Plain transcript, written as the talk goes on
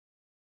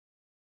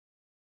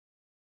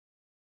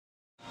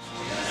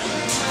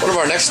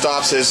our next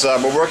stops is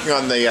we're working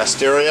on the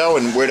stereo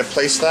and where to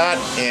place that,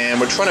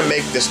 and we're trying to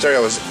make the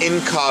stereo as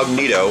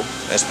incognito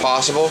as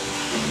possible.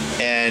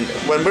 And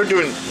when we're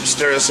doing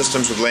stereo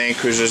systems with Land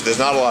Cruisers, there's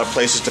not a lot of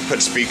places to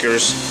put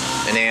speakers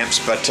and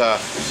amps, but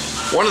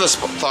one of the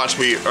thoughts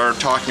we are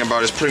talking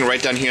about is putting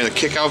right down here in the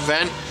kick-out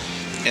vent,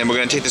 and we're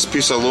going to take this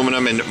piece of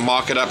aluminum and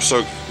mock it up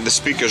so the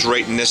speaker's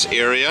right in this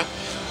area.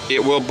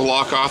 It will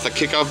block off the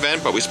kick-out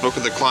vent, but we spoke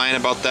with the client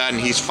about that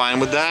and he's fine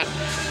with that.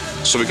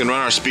 So we can run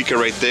our speaker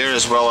right there,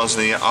 as well as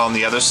on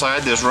the other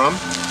side there's room.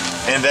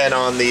 And then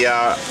on the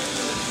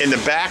in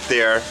the back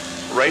there,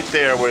 right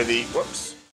there where the whoops